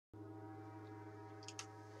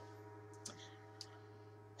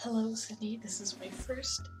Hello, Cindy. This is my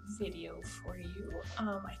first video for you.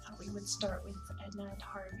 I thought we would start with Edna and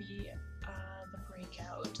Harvey, the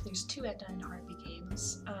Breakout. There's two Edna and Harvey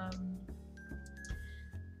games,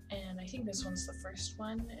 and I think this one's the first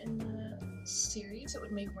one in the series. It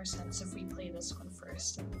would make more sense if we play this one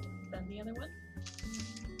first and then the other one.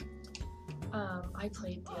 I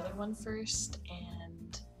played the other one first,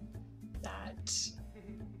 and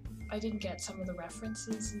I didn't get some of the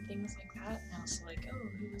references and things like that, and I was like, oh,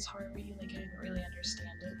 who is Harvey? Like, I didn't really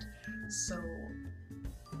understand it, so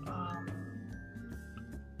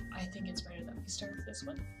I think it's better that we start with this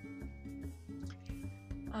one.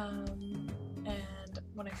 And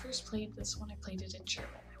when I first played this one, I played it in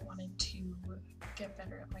German. I wanted to get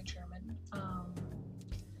better at my German.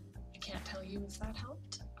 I can't tell you if that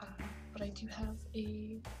helped, but I do have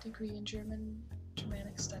a degree in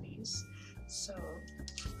Germanic studies, so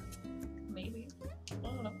maybe. I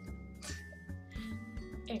don't know.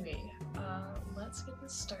 Anyway, let's get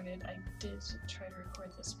this started. I did try to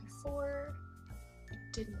record this before. It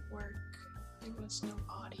didn't work. There was no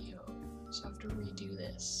audio, so I have to redo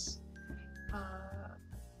this.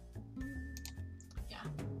 Yeah.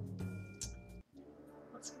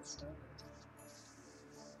 Let's get started.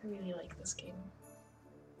 I really like this game.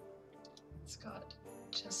 It's got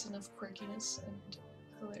just enough quirkiness and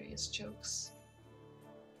hilarious jokes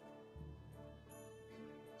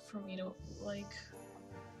for me to like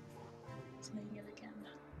playing it again.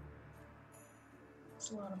 It's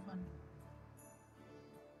a lot of fun.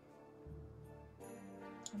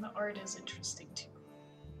 And the art is interesting too.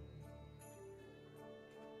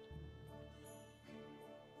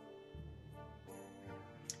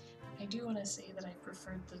 I do want to say that I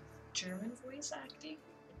preferred the German voice acting.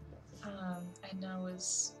 Edna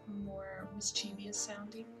was more mischievous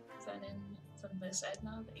sounding than this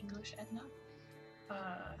Edna, the English Edna.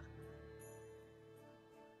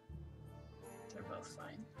 They're both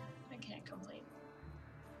fine. I can't complain.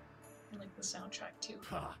 I like the soundtrack too.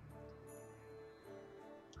 Huh.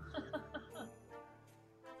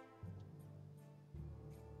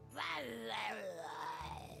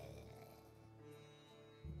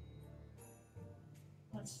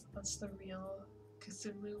 That's the real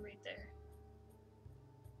Cthulhu right there.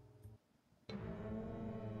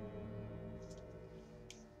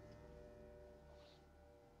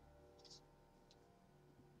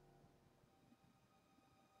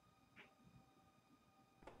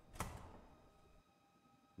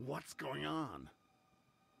 What's going on?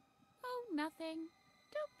 Oh, nothing.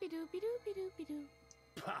 Doopy-doopy-doopy-doopy-doo.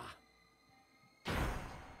 Pah!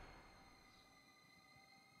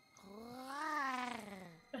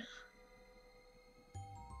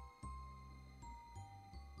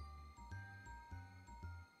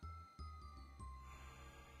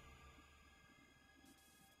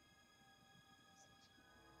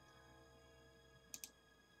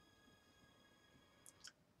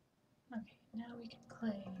 Okay, now we can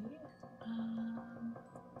play.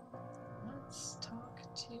 Let's talk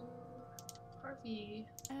to Harvey.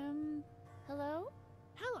 Hello?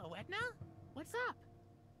 Hello, Edna. What's up?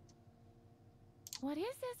 What is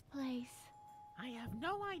this place? I have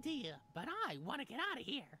no idea, but I want to get out of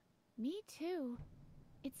here. Me too.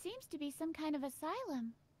 It seems to be some kind of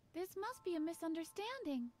asylum. This must be a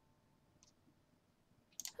misunderstanding.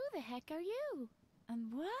 Who the heck are you?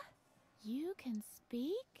 And what? You can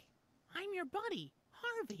speak? I'm your buddy,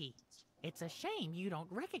 Harvey. It's a shame you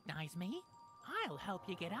don't recognize me. I'll help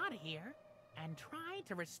you get out of here and try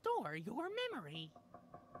to restore your memory.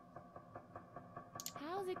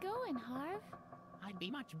 How's it going, Harv? I'd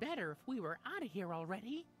be much better if we were out of here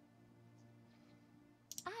already.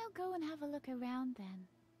 I'll go and have a look around then.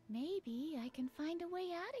 Maybe I can find a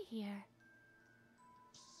way out of here.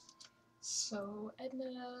 So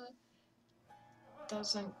Edna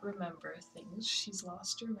doesn't remember things. She's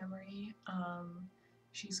lost her memory.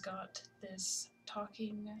 She's got this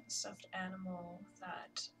talking stuffed animal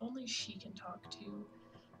that only she can talk to.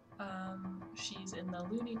 She's in the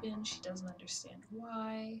loony bin. She doesn't understand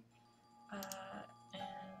why.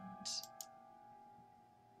 And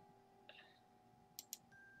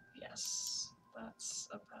yes, that's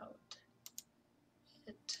about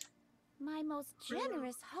it. My most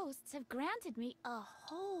generous hosts have granted me a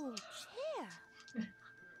whole chair.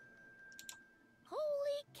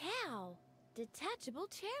 Holy cow! Detachable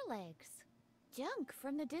chair legs. Junk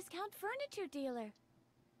from the discount furniture dealer.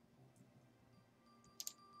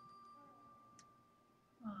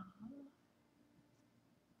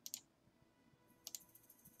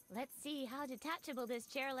 Let's see how detachable this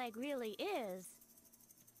chair leg really is.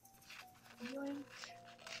 Yoink.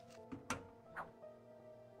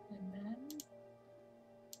 And then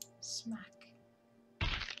smack.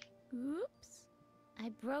 Oops. I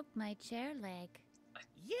broke my chair leg.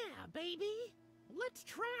 Yeah, baby! Let's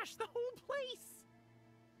trash the whole place!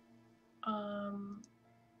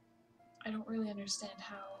 I don't really understand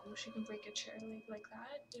how she can break a chair leg like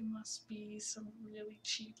that. It must be some really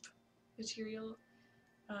cheap material.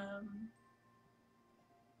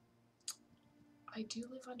 I do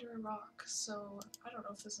live under a rock, so I don't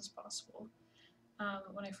know if this is possible.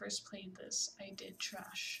 When I first played this, I did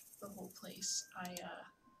trash the whole place. I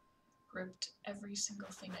ripped every single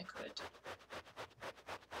thing I could.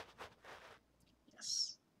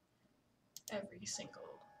 Yes. Every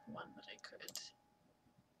single one that I could.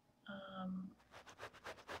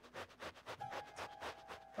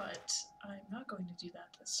 But I'm not going to do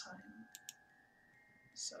that this time.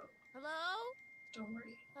 So, Hello? don't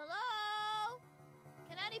worry. Hello?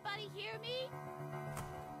 Can anybody hear me?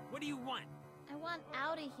 What do you want? I want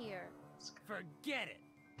out of here. Forget it.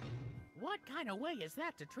 What kind of way is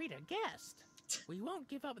that to treat a guest? We won't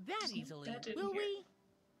give up that There's no easily, bed in will here. we?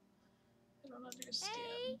 I don't understand.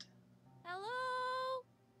 Hey? Hello?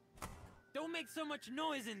 Don't make so much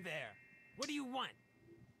noise in there. What do you want?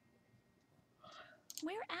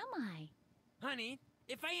 Where am I? Honey,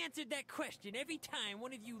 if I answered that question every time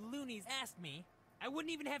one of you loonies asked me, I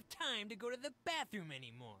wouldn't even have time to go to the bathroom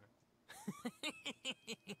anymore.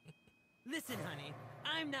 Listen, honey,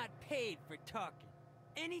 I'm not paid for talking.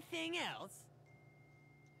 Anything else?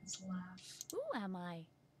 His laugh. Who am I?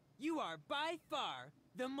 You are by far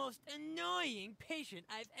the most annoying patient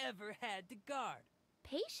I've ever had to guard.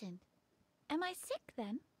 Patient? Am I sick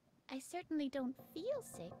then? I certainly don't feel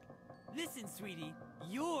sick. Listen, sweetie,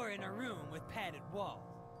 you're in a room with padded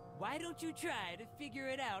walls. Why don't you try to figure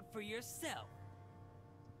it out for yourself?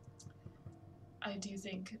 I do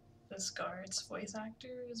think this guard's voice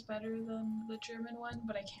actor is better than the German one,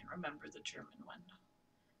 but I can't remember the German one.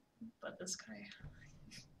 But this guy,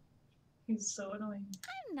 he's so annoying.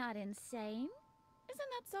 I'm not insane.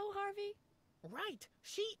 Isn't that so, Harvey? Right,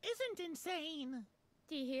 she isn't insane!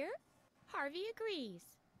 Do you hear? Harvey agrees.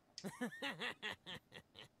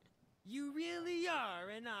 You really are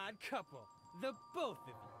an odd couple, the both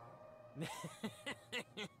of you.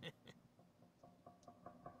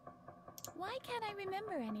 Why can't I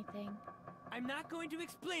remember anything? I'm not going to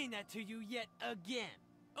explain that to you yet again.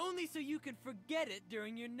 Only so you can forget it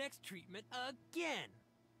during your next treatment again.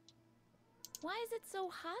 Why is it so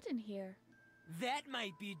hot in here? That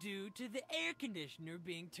might be due to the air conditioner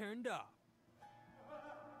being turned off.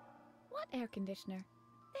 What air conditioner?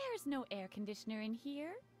 There's no air conditioner in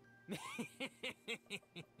here.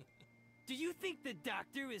 Do you think the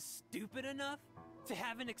doctor is stupid enough to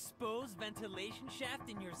have an exposed ventilation shaft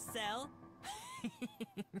in your cell?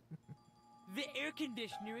 The air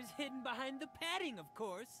conditioner is hidden behind the padding, of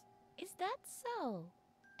course. Is that so?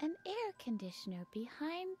 An air conditioner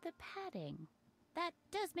behind the padding. That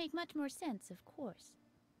does make much more sense, of course.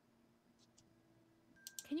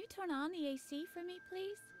 Can you turn on the AC for me,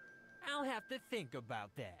 please? I'll have to think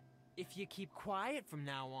about that. If you keep quiet from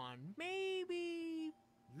now on, maybe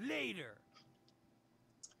later.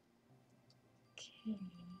 Okay.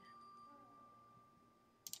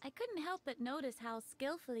 I couldn't help but notice how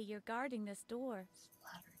skillfully you're guarding this door.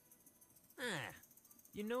 Flattering. Ah,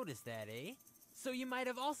 you noticed that, eh? So you might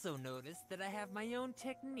have also noticed that I have my own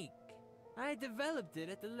technique. I developed it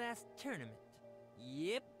at the last tournament.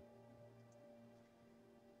 Yep.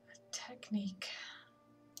 A technique.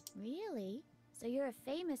 Really? So you're a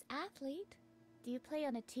famous athlete? Do you play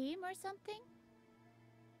on a team or something?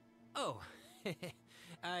 Oh,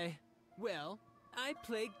 I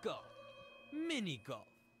play golf. Mini golf.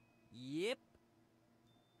 Yep.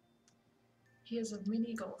 He has a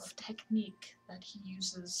mini golf technique that he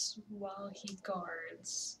uses while he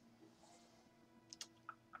guards.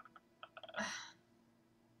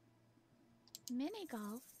 Mini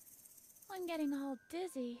golf? I'm getting all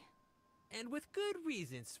dizzy. And with good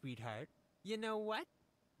reason, sweetheart. You know what?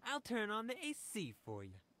 I'll turn on the AC for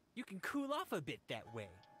you. You can cool off a bit that way.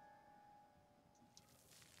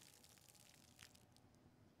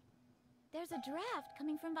 There's a draft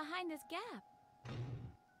coming from behind this gap.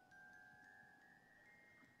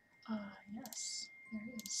 Yes,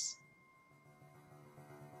 there is.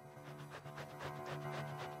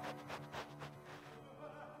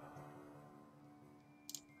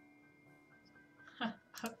 Oh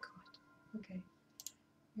god. Okay.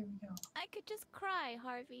 Here we go. I could just cry,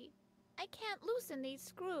 Harvey. I can't loosen these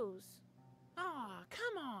screws. Aw,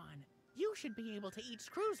 come on! You should be able to eat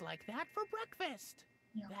screws like that for breakfast!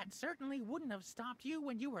 Yeah. That certainly wouldn't have stopped you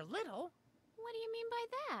when you were little. What do you mean by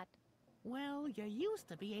that? Well, you used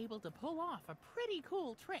to be able to pull off a pretty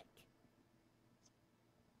cool trick.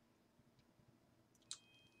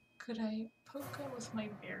 Could I poke him with my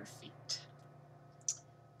bare feet?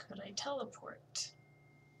 Could I teleport?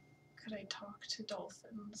 Could I talk to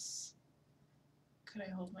dolphins? Could I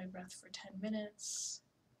hold my breath for 10 minutes?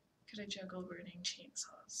 Could I juggle burning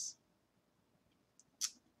chainsaws?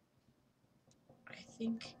 I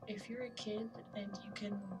think if you're a kid and you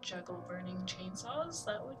can juggle burning chainsaws,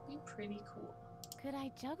 that would be pretty cool. Could I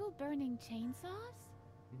juggle burning chainsaws?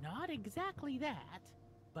 Not exactly that,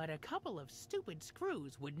 but a couple of stupid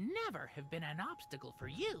screws would never have been an obstacle for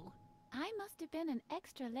you. I must have been an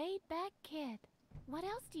extra laid-back kid. What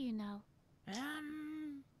else do you know?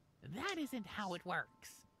 That isn't how it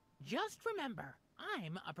works. Just remember,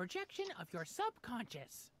 I'm a projection of your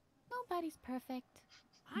subconscious. Nobody's perfect.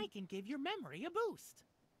 I can give your memory a boost,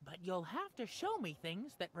 but you'll have to show me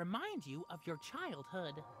things that remind you of your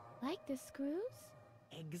childhood. Like the screws?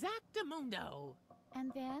 Exactamundo.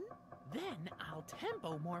 And then? Then I'll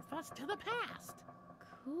tempo-morph us to the past.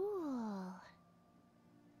 Cool.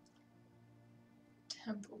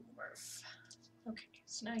 Tempomorph. Okay,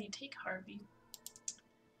 so now you take Harvey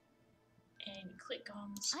and you click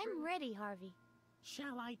on the screw. I'm ready, Harvey.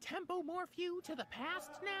 Shall I tempo-morph you to the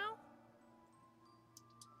past now?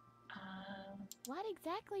 What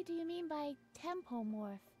exactly do you mean by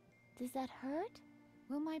tempomorph? Does that hurt?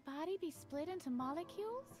 Will my body be split into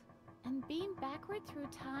molecules? And beam backward through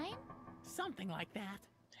time? Something like that.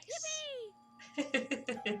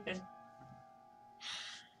 Nice.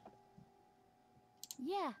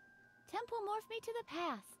 Yeah. Tempomorph me to the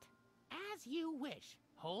past. As you wish.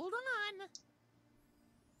 Hold on.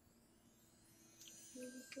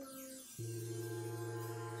 Here we go.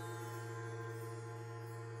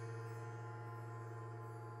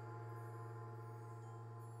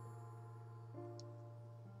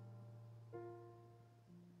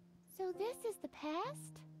 So this is the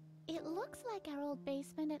past? It looks like our old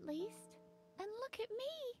basement at least. And look at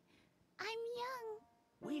me. I'm young.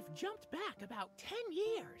 We've jumped back about 10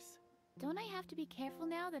 years. Don't I have to be careful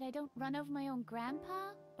now that I don't run over my own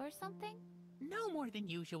grandpa or something? No more than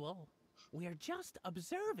usual. We're just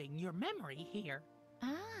observing your memory here.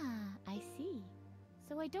 Ah, I see.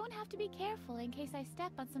 So I don't have to be careful in case I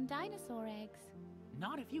step on some dinosaur eggs.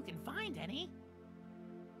 Not if you can find any.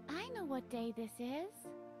 I know what day this is.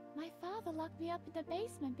 My father locked me up in the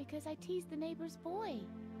basement because I teased the neighbor's boy.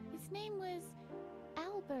 His name was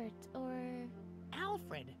Albert or...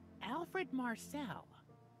 Alfred. Alfred Marcel.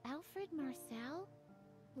 Alfred Marcel?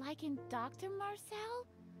 Like in Dr. Marcel?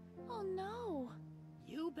 Oh no!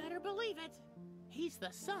 You better believe it. He's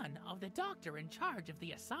the son of the doctor in charge of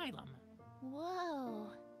the asylum.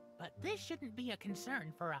 Whoa. But this shouldn't be a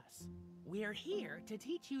concern for us. We're here to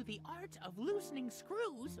teach you the art of loosening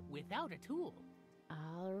screws without a tool.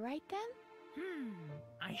 All right then.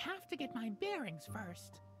 I have to get my bearings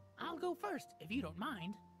first. I'll go first, if you don't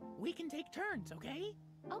mind. We can take turns, okay?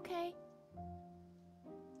 Okay.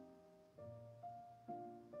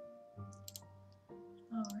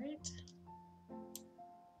 Alright.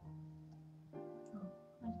 Oh,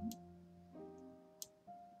 I didn't.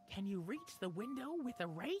 Can you reach the window with a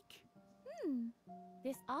rake?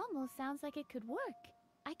 This almost sounds like it could work.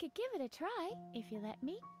 I could give it a try, if you let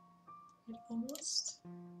me. It almost.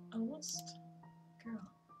 Girl.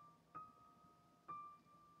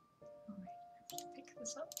 Alright, I have to pick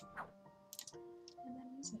this up and then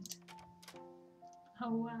use it.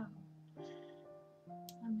 Oh wow.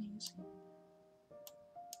 Amazing.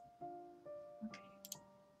 Okay.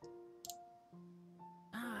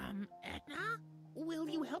 Edna? Will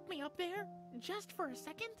you help me up there? Just for a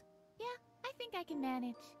second? Yeah, I think I can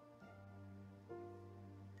manage.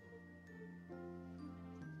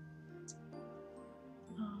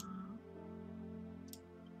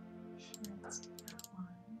 Sure, let's do that one.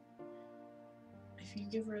 If you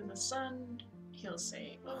give her the sun, he'll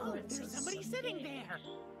say, "Oh, it's there's a somebody Sunday." sitting there.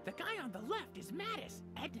 The guy on the left is Mattis,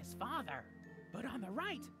 Edna's father. But on the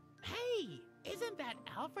right, hey, isn't that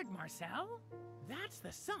Alfred Marcel? That's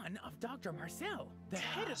the son of Dr. Marcel, the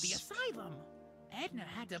head of the Gasp. asylum. Edna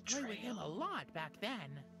had to play with him a lot back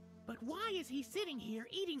then. But why is he sitting here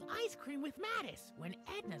eating ice cream with Mattis when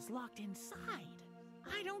Edna's locked inside?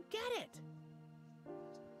 I don't get it.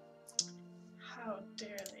 How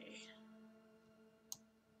dare they?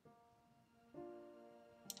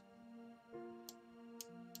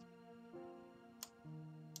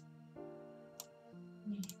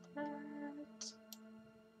 Need that.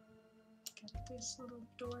 Get this little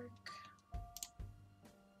dork.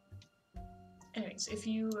 Anyways, if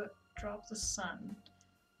you drop the sun,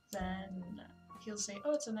 then he'll say,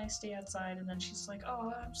 "Oh, it's a nice day outside," and then she's like,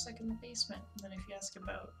 "Oh, I'm stuck in the basement." And then if you ask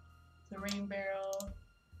about the rain barrel,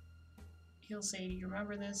 he'll say, "Do you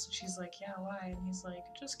remember this?" And she's like, "Yeah, why?" And he's like,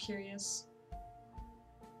 "Just curious."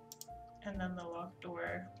 And then the locked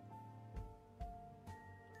door.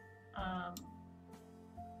 Oh,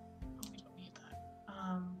 we don't need that.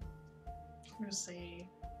 We'll say,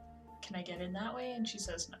 "Can I get in that way?" And she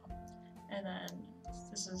says no. And then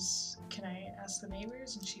this is, "Can I ask the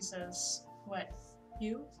neighbors?" And she says, "What?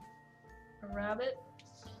 You? A rabbit?"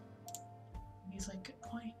 And he's like, "Good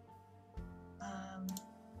point."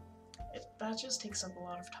 That just takes up a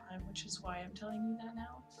lot of time, which is why I'm telling you that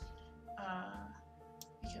now.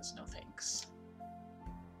 Because no thanks.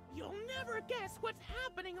 You'll never guess what's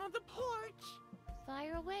happening on the porch!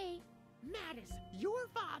 Fire away. Mattis, your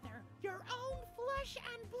father, your own flesh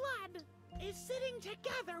and blood, is sitting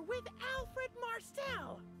together with Alfred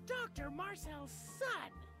Marcel, Dr. Marcel's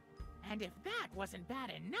son. And if that wasn't bad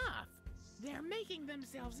enough, they're making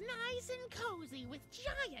themselves nice and cozy with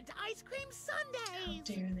giant ice cream How sundaes.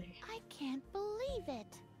 dare they? I can't believe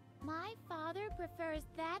it. My father prefers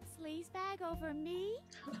that sleazebag over me?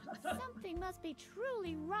 Something must be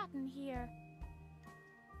truly rotten here.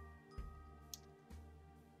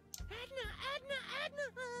 Edna!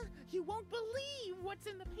 You won't believe what's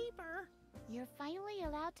in the paper. You're finally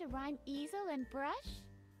allowed to rhyme easel and brush?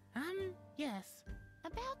 Yes.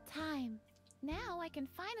 About time. Now I can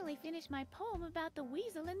finally finish my poem about the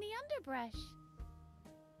weasel in the underbrush.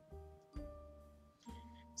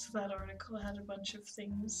 So that article had a bunch of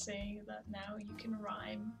things saying that now you can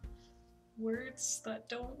rhyme words that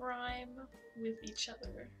don't rhyme with each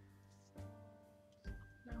other.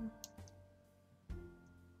 No.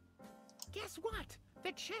 Guess what?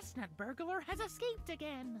 The chestnut burglar has escaped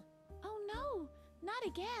again. Oh no, not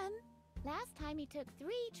again. Last time he took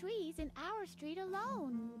 3 trees in our street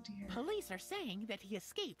alone. Oh dear. Police are saying that he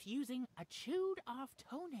escaped using a chewed-off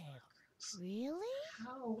toenail. Really?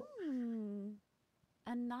 How?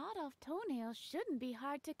 A gnawed-off toenail shouldn't be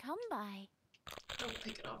hard to come by. Don't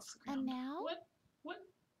pick it off the ground. And now? What?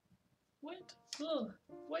 Ugh.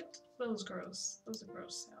 What? That was gross. That was a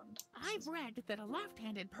gross sound. I've read that a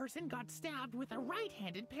left-handed person got stabbed with a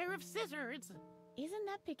right-handed pair of scissors. Isn't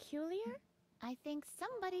that peculiar? I think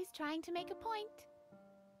somebody's trying to make a point.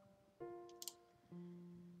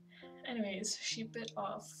 Anyways, she bit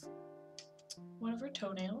off one of her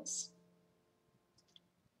toenails.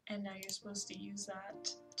 And now you're supposed to use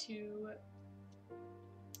that to...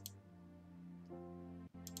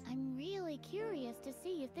 I'm really curious to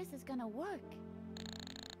see if this is gonna work.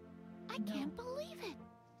 I No. can't believe it.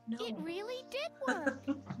 No. It really did work.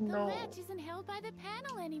 The No. latch isn't held by the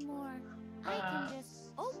panel anymore. I can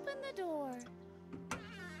just open the door.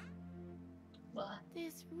 What?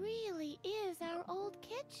 This really is our old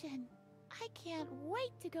kitchen. I can't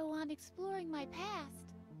wait to go on exploring my past.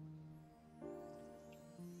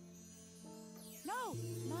 No,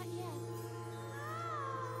 not yet.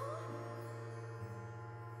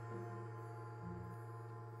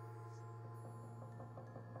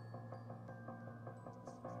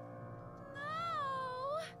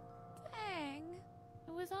 No! Dang.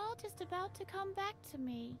 It was all just about to come back to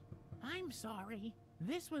me. I'm sorry.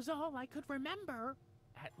 This was all I could remember.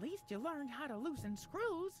 At least you learned how to loosen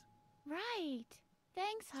screws. Right.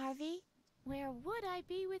 Thanks, Harvey. Where would I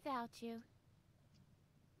be without you?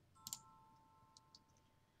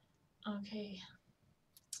 Okay.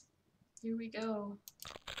 Here we go.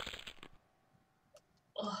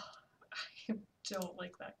 Ugh. I don't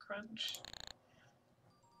like that crunch.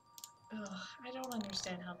 Ugh. I don't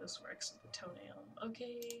understand how this works with the toenail.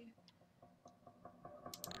 Okay.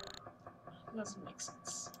 Doesn't make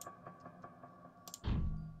sense.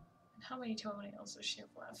 And how many toenails does she have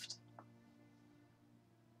left?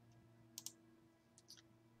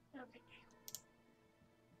 Okay.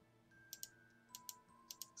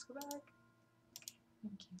 Let's go back. Okay,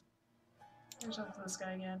 thank you. I'll talk to this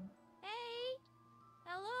guy again. Hey!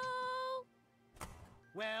 Hello?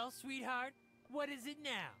 Well, sweetheart, what is it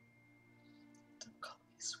now? Don't call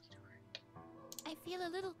me sweetheart. I feel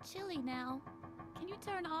a little chilly now. Can you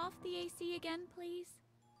turn off the AC again, please?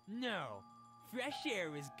 No. Fresh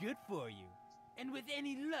air is good for you. And with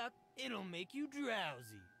any luck, it'll make you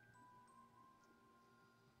drowsy.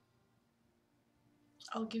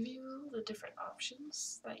 I'll give you the different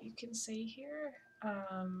options that you can say here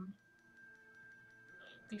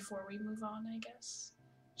before we move on, I guess.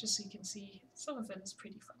 Just so you can see, some of it is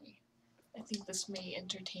pretty funny. I think this may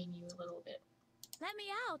entertain you a little bit. Let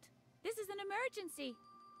me out! This is an emergency!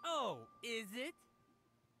 Oh, is it?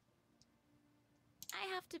 I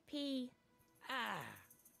have to pee. Ah,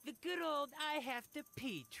 the good old I have to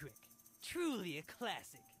pee trick. Truly a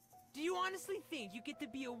classic. Do you honestly think you get to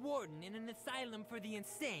be a warden in an asylum for the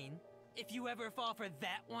insane if you ever fall for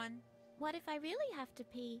that one? What if I really have to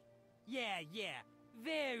pee? Yeah,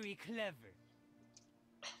 very clever.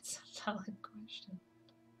 That's a valid question.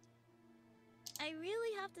 I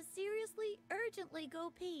really have to seriously, urgently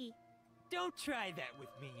go pee. Don't try that with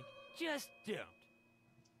me. Just don't.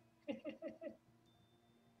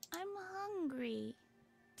 I'm hungry.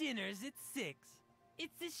 Dinner's at 6.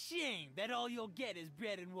 It's a shame that all you'll get is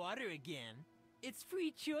bread and water again. It's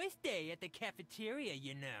free choice day at the cafeteria,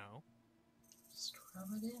 you know. Just rub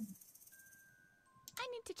it in. I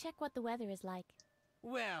need to check what the weather is like.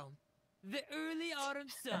 Well, the early autumn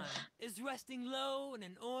sun is resting low in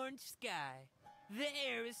an orange sky. The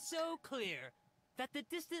air is so clear that the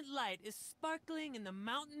distant light is sparkling in the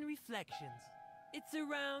mountain reflections. It's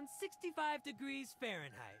around 65 degrees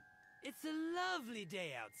Fahrenheit. It's a lovely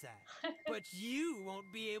day outside, but you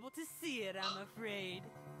won't be able to see it, I'm afraid.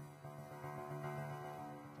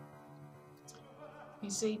 If you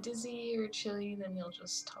say dizzy or chilly, then you'll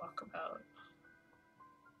just talk about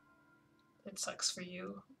it sucks for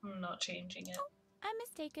you. I'm not changing it. I'm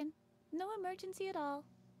mistaken. No emergency at all.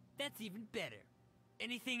 That's even better.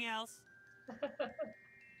 Anything else?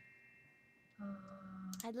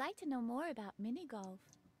 I'd like to know more about mini golf.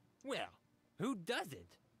 Well, who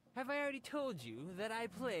doesn't? Have I already told you that I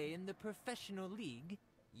play in the professional league?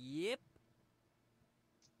 Yep.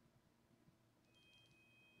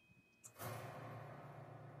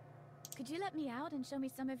 Could you let me out and show me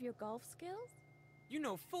some of your golf skills? You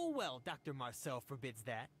know full well Dr. Marcel forbids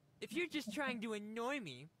that. If you're just trying to annoy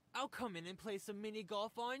me, I'll come in and play some mini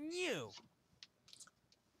golf on you.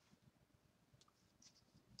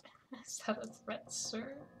 Is that a threat,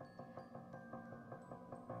 sir?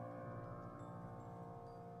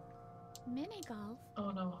 Mini golf?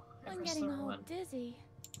 Oh no. I I'm pressed getting the wrong all one. dizzy.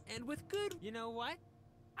 And with good, you know what?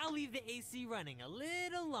 I'll leave the AC running a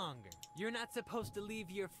little longer. You're not supposed to leave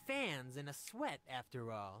your fans in a sweat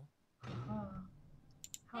after all. Huh.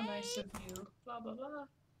 How nice of you. Blah blah blah.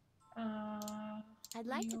 I'd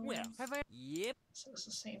like to... Well, have I... Yep. So it's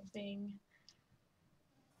the same thing.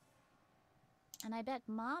 And I bet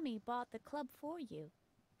Mommy bought the club for you.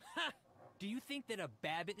 Ha! Do you think that a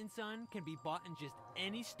Babbitt & Son can be bought in just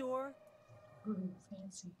any store? Ooh,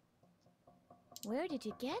 fancy. Where did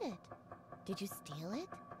you get it? Did you steal it?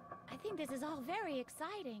 I think this is all very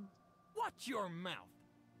exciting. Watch your mouth.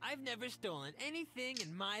 I've never stolen anything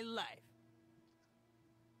in my life.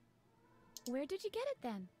 Where did you get it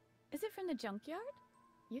then? Is it from the junkyard?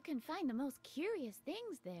 You can find the most curious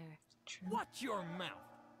things there. True. Watch your mouth.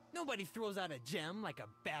 Nobody throws out a gem like a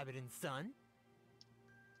Babbitt & Son.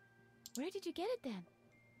 Where did you get it then?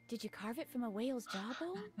 Did you carve it from a whale's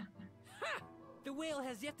jawbone? Ha! The whale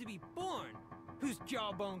has yet to be born, whose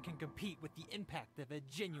jawbone can compete with the impact of a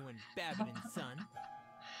genuine Babbitt & Son.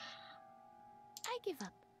 I give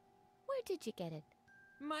up. Where did you get it?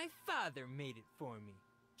 My father made it for me.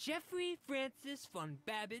 Jeffrey Francis von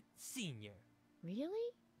Babbitt Sr.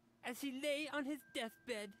 Really? As he lay on his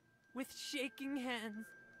deathbed, with shaking hands,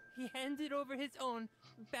 he handed over his own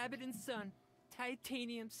Babbitt & Son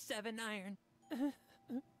titanium 7-iron.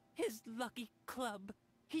 His lucky club.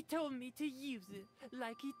 He told me to use it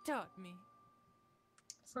like he taught me.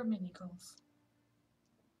 For mini golf.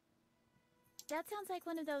 That sounds like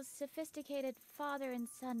one of those sophisticated father and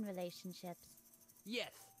son relationships.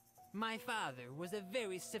 Yes, my father was a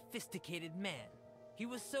very sophisticated man. He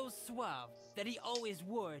was so suave that he always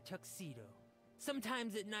wore a tuxedo.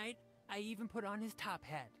 Sometimes at night, I even put on his top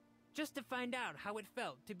hat, just to find out how it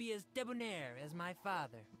felt to be as debonair as my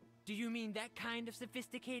father. Do you mean that kind of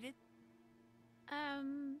sophisticated?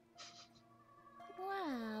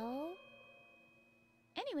 Well...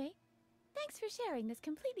 Anyway, thanks for sharing this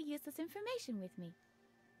completely useless information with me.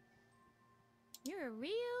 You're a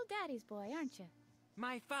real daddy's boy, aren't you?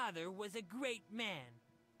 My father was a great man.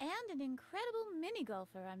 And an incredible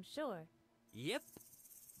mini-golfer, I'm sure. Yep.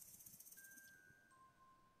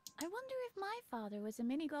 I wonder if my father was a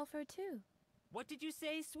mini-golfer too. What did you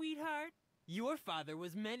say, sweetheart? Your father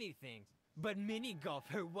was many things, but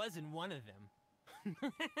mini-golfer wasn't one of them.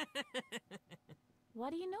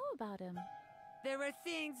 What do you know about him? There are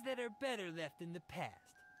things that are better left in the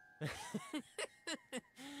past.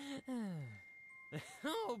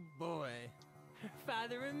 Oh boy.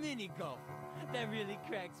 Father a mini-golfer. That really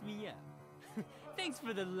cracks me up. Thanks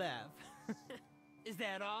for the laugh. Is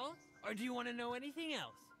that all? Or do you want to know anything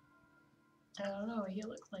else? I don't know, he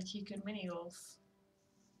looked like he could mini golf.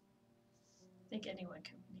 I think anyone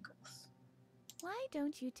can mini golf. Why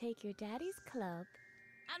don't you take your daddy's club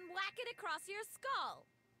and whack it across your skull?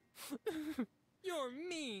 You're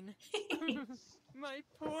mean. My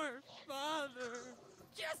poor father.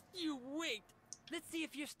 Just you wait. Let's see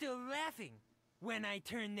if you're still laughing. when I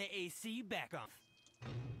turn the AC back on.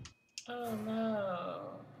 Oh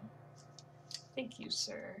no. Thank you,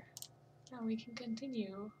 sir. Now we can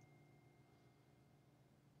continue.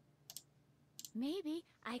 Maybe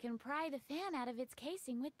I can pry the fan out of its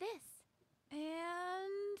casing with this.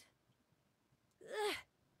 And... Ugh.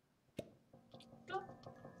 Oh.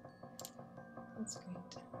 That's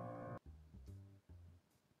great.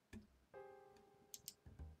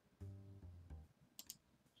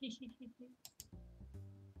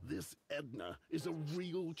 This Edna is a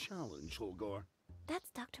real challenge, Holgar. That's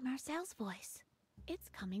Dr. Marcel's voice. It's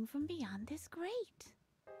coming from beyond this grate.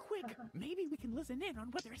 Quick, maybe we can listen in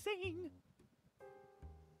on what they're saying.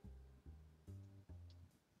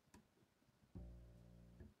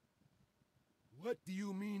 What do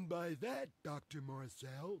you mean by that, Dr.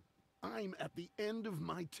 Marcel? I'm at the end of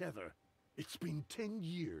my tether. It's been 10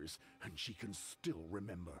 years, and she can still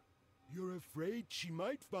remember. You're afraid she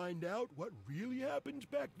might find out what really happened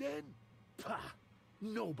back then? Pah!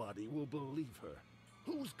 Nobody will believe her.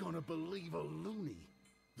 Who's gonna believe a loony?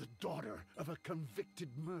 The daughter of a convicted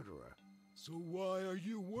murderer. So why are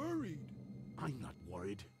you worried? I'm not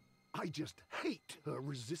worried. I just hate her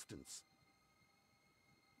resistance.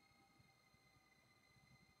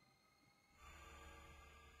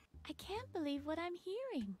 I can't believe what I'm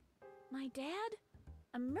hearing. My dad?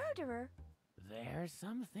 A murderer? There's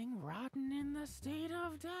something rotten in the state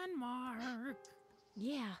of Denmark.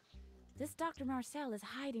 Yeah, this Dr. Marcel is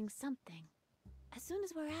hiding something. As soon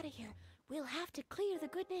as we're out of here, we'll have to clear the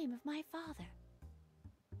good name of my father.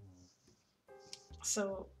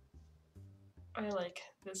 So, I like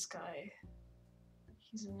this guy.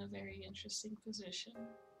 He's in a very interesting position.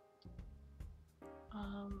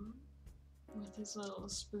 With his little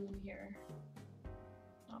spoon here.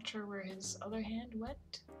 Not sure where his other hand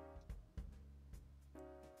went.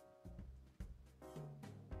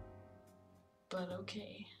 But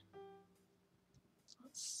okay.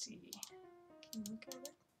 Let's see. Can you look at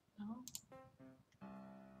it? No?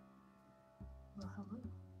 Well, hello.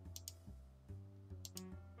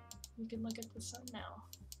 You can look at the sun now.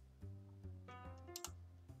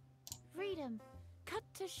 Freedom, cut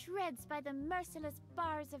to shreds by the merciless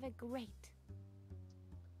bars of a grate.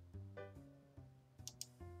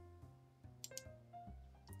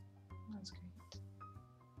 That's great.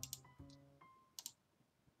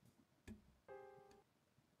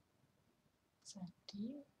 It's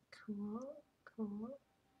empty. Cool, cool.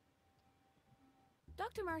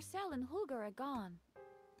 Dr. Marcel and Hulger are gone.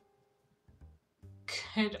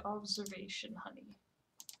 Good observation, honey.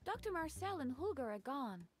 Dr. Marcel and Hulger are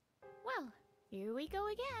gone. Well, here we go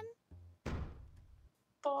again.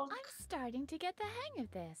 Bonk. I'm starting to get the hang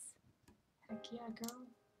of this. Heck yeah, girl.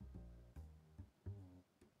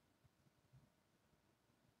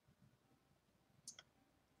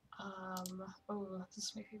 Oh, this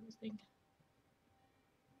is my favorite thing.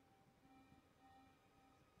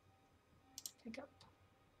 Pick up.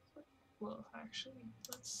 Well, actually,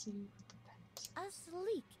 let's see what the pen. A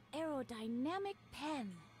sleek, aerodynamic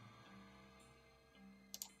pen.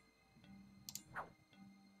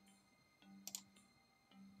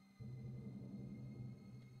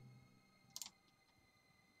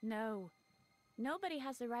 No, nobody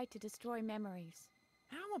has the right to destroy memories.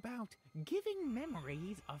 How about giving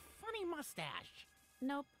memories a funny mustache?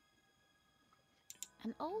 Nope.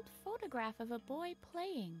 An old photograph of a boy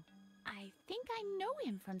playing. I think I know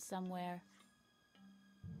him from somewhere.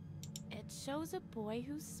 It shows a boy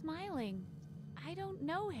who's smiling. I don't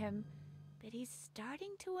know him, but he's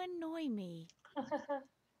starting to annoy me.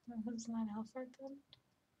 Wasn't that Alfred then?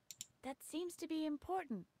 That seems to be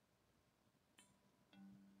important.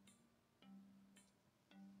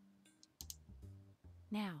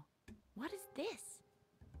 Now, what is this?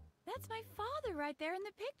 That's my father right there in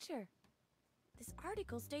the picture. This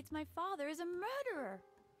article states my father is a murderer.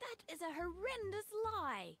 That is a horrendous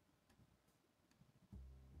lie.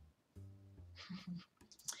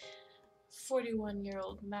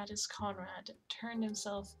 41-year-old Mattis Conrad turned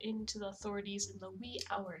himself into the authorities in the wee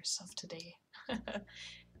hours of today.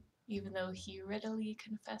 Even though he readily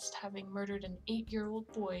confessed having murdered an 8-year-old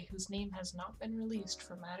boy whose name has not been released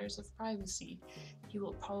for matters of privacy, he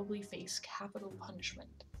will probably face capital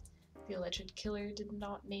punishment. The alleged killer did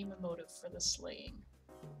not name a motive for the slaying.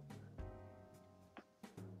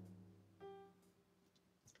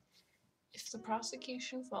 If the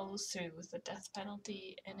prosecution follows through with the death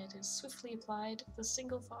penalty and it is swiftly applied, the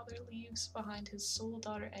single father leaves behind his sole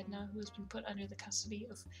daughter Edna, who has been put under the custody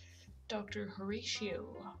of Dr.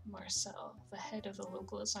 Horatio Marcel, the head of the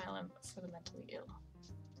local asylum for the mentally ill.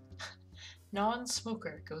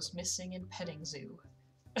 Non-smoker goes missing in petting zoo.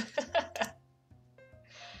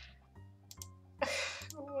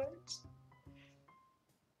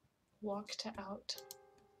 Walked out.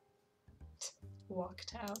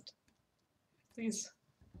 Walked out. Please.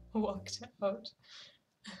 Walked out.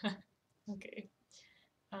 Okay.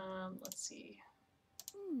 Let's see.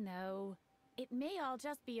 No, it may all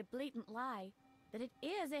just be a blatant lie, but it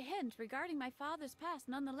is a hint regarding my father's past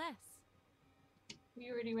nonetheless. We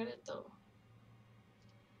already read it though.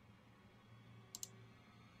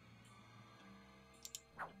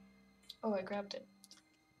 Oh, I grabbed it.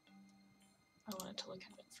 I wanted to look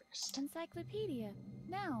at it first. Encyclopedia.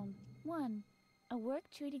 Noun. 1. A work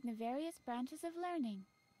treating the various branches of learning.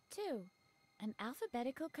 2. An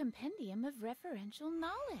alphabetical compendium of referential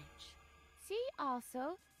knowledge. See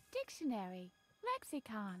also dictionary,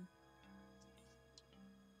 lexicon.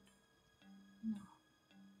 No.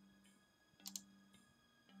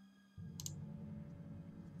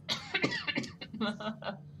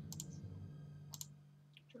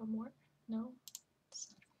 Draw more? No?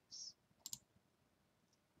 Sideways.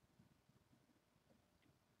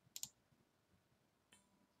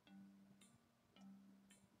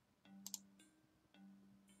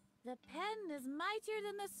 The pen is mightier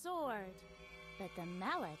than the sword, but the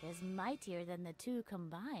mallet is mightier than the two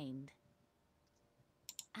combined.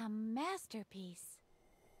 A masterpiece.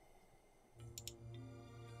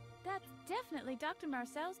 That's definitely Dr.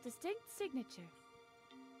 Marcel's distinct signature.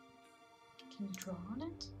 Can you draw on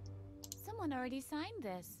it? Someone already signed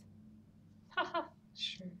this. Haha,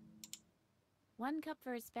 sure. 1 cup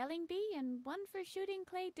for a spelling bee and 1 for shooting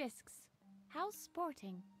clay discs. How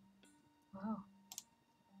sporting. Wow.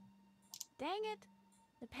 Dang it,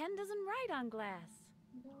 the pen doesn't write on glass.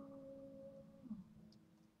 No.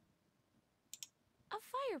 A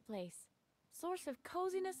fireplace, source of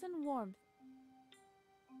coziness and warmth.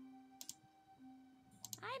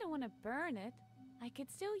 I don't want to burn it. I could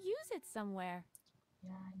still use it somewhere.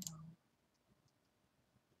 Yeah, I know.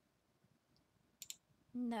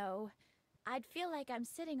 No, I'd feel like I'm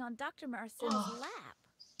sitting on Dr. Marcel's Ugh. lap.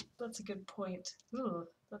 That's a good point. Ugh,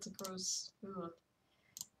 that's a gross. Ugh.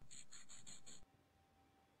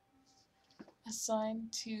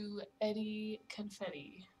 Assigned to Eddie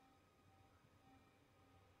Confetti.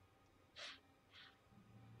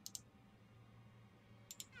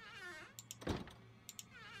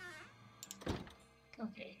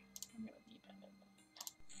 Okay, I'm gonna need that.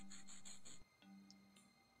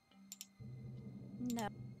 No.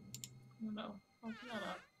 Oh no, open that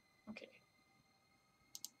up. Okay.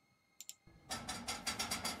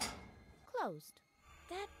 Closed.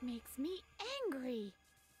 That makes me angry.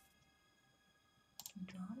 Can you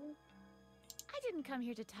draw it? I didn't come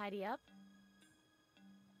here to tidy up.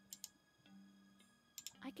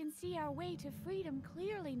 I can see our way to freedom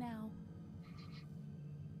clearly now.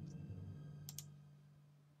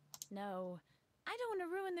 No, I don't want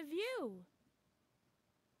to ruin the view.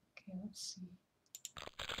 Okay, let's see.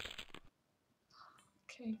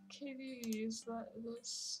 Okay, Katie, is that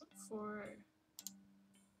this for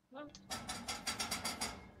what?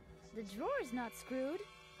 The drawer's not screwed.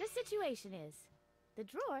 The situation is. The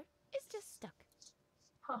drawer is just stuck.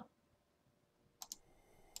 Huh.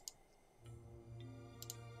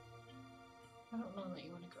 I don't know that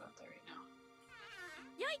you want to go out there right now.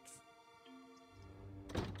 Yikes!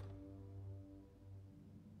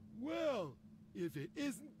 Well, if it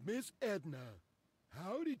isn't Miss Edna,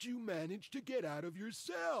 how did you manage to get out of your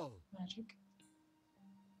cell? Magic.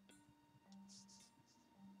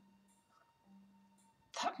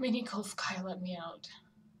 That mini golf guy let me out.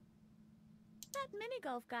 That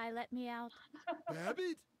mini-golf guy let me out.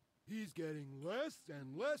 Babbitt? He's getting less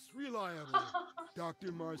and less reliable.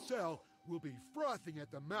 Dr. Marcel will be frothing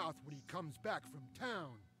at the mouth when he comes back from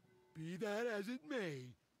town. Be that as it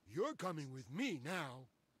may, you're coming with me now.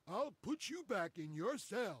 I'll put you back in your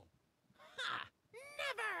cell. Ha!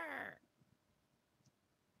 Never!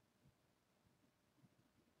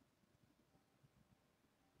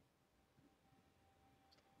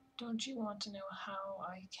 Don't you want to know how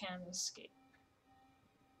I can escape?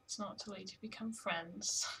 It's not too late to become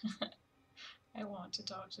friends. I want to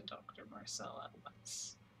talk to Dr. Marcel at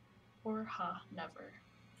once. Or never.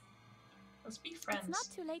 Let's be friends. It's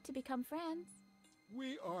not too late to become friends.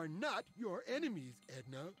 We are not your enemies,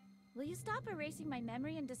 Edna. Will you stop erasing my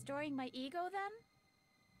memory and destroying my ego then?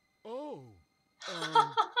 Oh,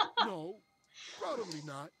 no, probably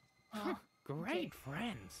not. Oh, Great okay.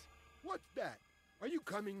 friends. What's that? Are you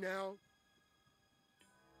coming now?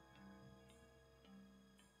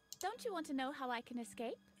 Don't you want to know how I can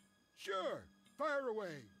escape? Sure, fire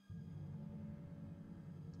away.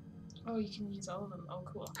 Oh, you can use all of them. Oh,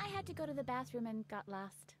 cool. I had to go to the bathroom and got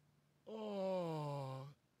lost. Oh,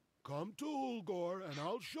 come to Ulgor and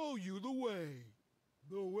I'll show you the way.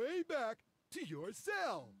 The way back to your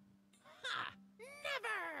cell. Ha!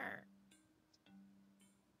 Never!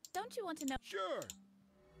 Don't you want to know? Sure.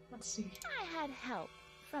 Let's see. I had help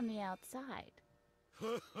from the outside.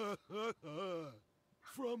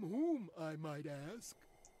 From whom, I might ask?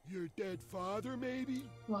 Your dead father, maybe?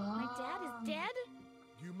 Wow. My dad is dead?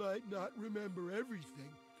 You might not remember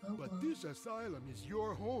everything, Oh, but wow. this asylum is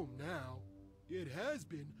your home now. It has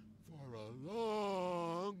been for a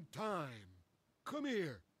long time. Come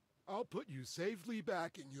here. I'll put you safely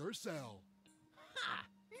back in your cell. Ha!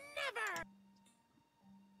 Never!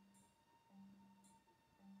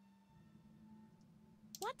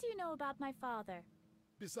 What do you know about my father?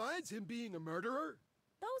 Besides him being a murderer?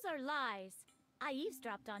 Those are lies. I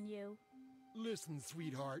eavesdropped on you. Listen,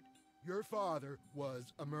 sweetheart. Your father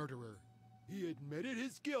was a murderer. He admitted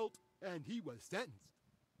his guilt, and he was sentenced.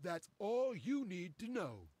 That's all you need to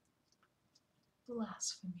know.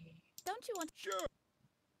 Blasphemy. Don't you want? Sure.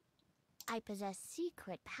 I possess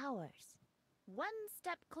secret powers. One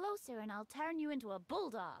step closer and I'll turn you into a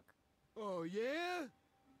bulldog. Oh, yeah?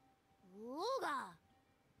 Ooga!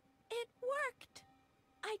 It worked!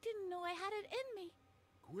 I didn't know I had it in me.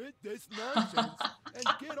 Quit this nonsense and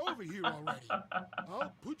get over here already.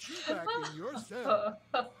 I'll put you back in your cell.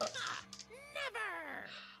 Ha! Never!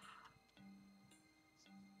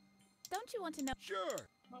 Don't you want to know? Sure.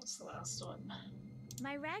 What's the last one?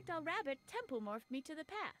 My ragdoll rabbit temple morphed me to the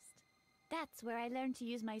past. That's where I learned to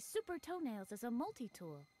use my super toenails as a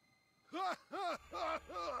multi-tool.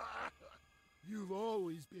 You've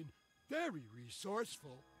always been very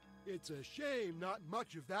resourceful. It's a shame not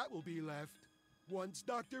much of that will be left once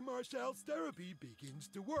Dr. Marcel's therapy begins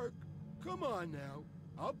to work. Come on now.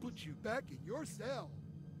 I'll put you back in your cell.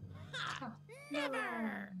 Ha!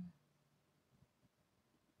 Never!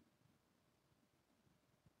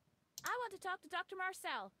 I want to talk to Dr.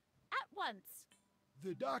 Marcel. At once.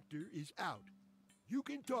 The doctor is out. You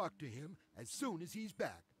can talk to him as soon as he's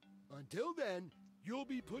back. Until then, you'll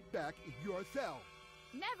be put back in your cell.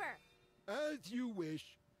 Never! As you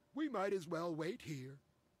wish. We might as well wait here,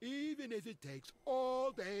 even if it takes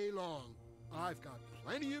all day long. I've got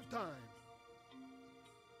plenty of time.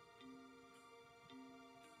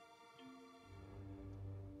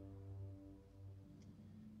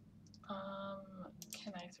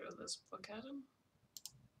 Can I throw this book at him?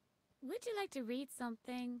 Would you like to read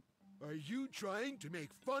something? Are you trying to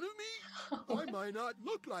make fun of me? I might not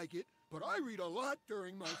look like it, but I read a lot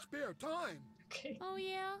during my spare time. Okay. Oh,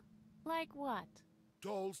 yeah? Like what?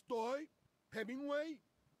 Tolstoy, Hemingway,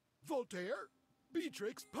 Voltaire,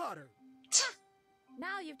 Beatrix Potter.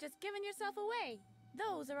 Now you've just given yourself away.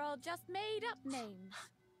 Those are all just made-up names.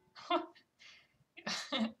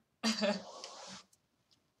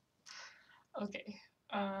 Okay.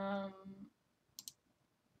 I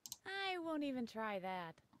won't even try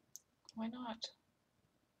that. Why not?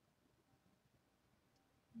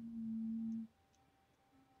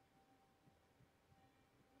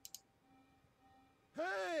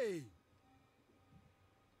 Hey!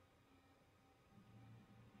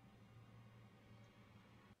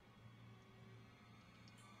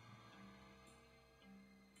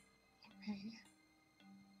 Okay.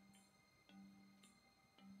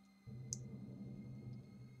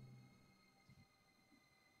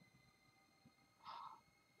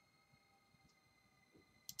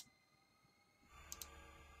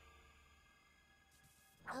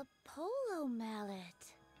 A polo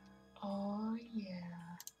mallet. Oh, yeah.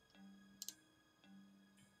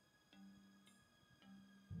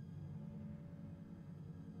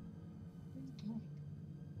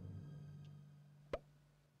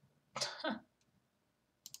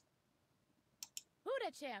 Huda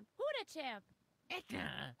champ! Huda champ!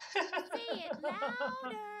 Edna! Say it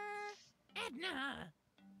louder! Edna!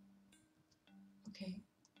 Okay.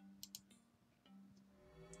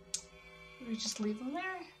 Do we just leave him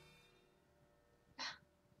there?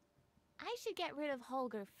 I should get rid of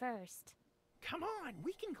Holger first. Come on,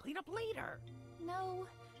 we can clean up later. No.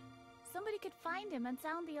 Somebody could find him and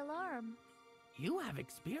sound the alarm. You have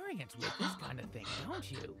experience with this kind of thing, don't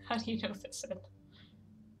you? How do you know this?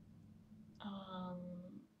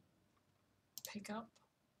 Pick up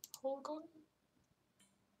Holger?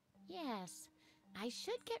 Yes, I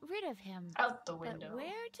should get rid of him. Out the But window.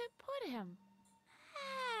 where to put him?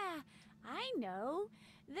 Ah, I know.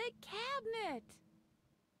 The cabinet.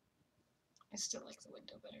 I still like the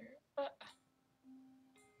window better.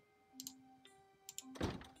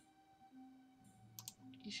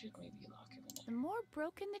 You should maybe lock him in The there. more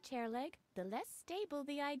broken the chair leg, the less stable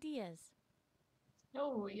the ideas.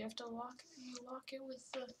 No, you have to lock it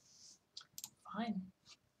with the... Fine.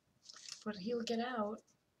 But he'll get out.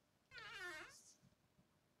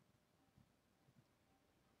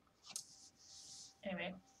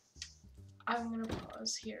 Anyway, I'm gonna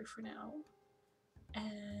pause here for now,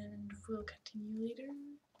 and we'll continue later.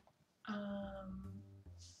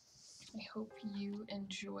 I hope you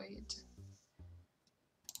enjoyed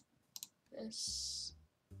this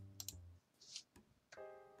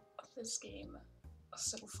game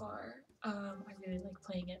so far. I really like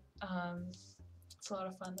playing it. It's a lot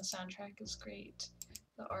of fun. The soundtrack is great.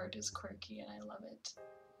 The art is quirky, and I love it.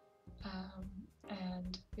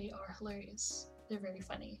 And they are hilarious. They're very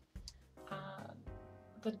funny.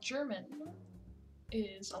 The German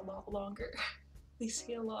is a lot longer. They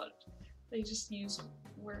say a lot. They just use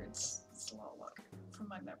words. It's a lot longer from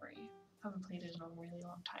my memory. I haven't played it in a really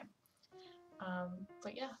long time.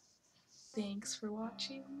 But yeah, thanks for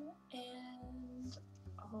watching, and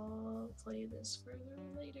I'll play this further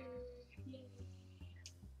later. Yay!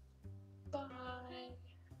 Bye!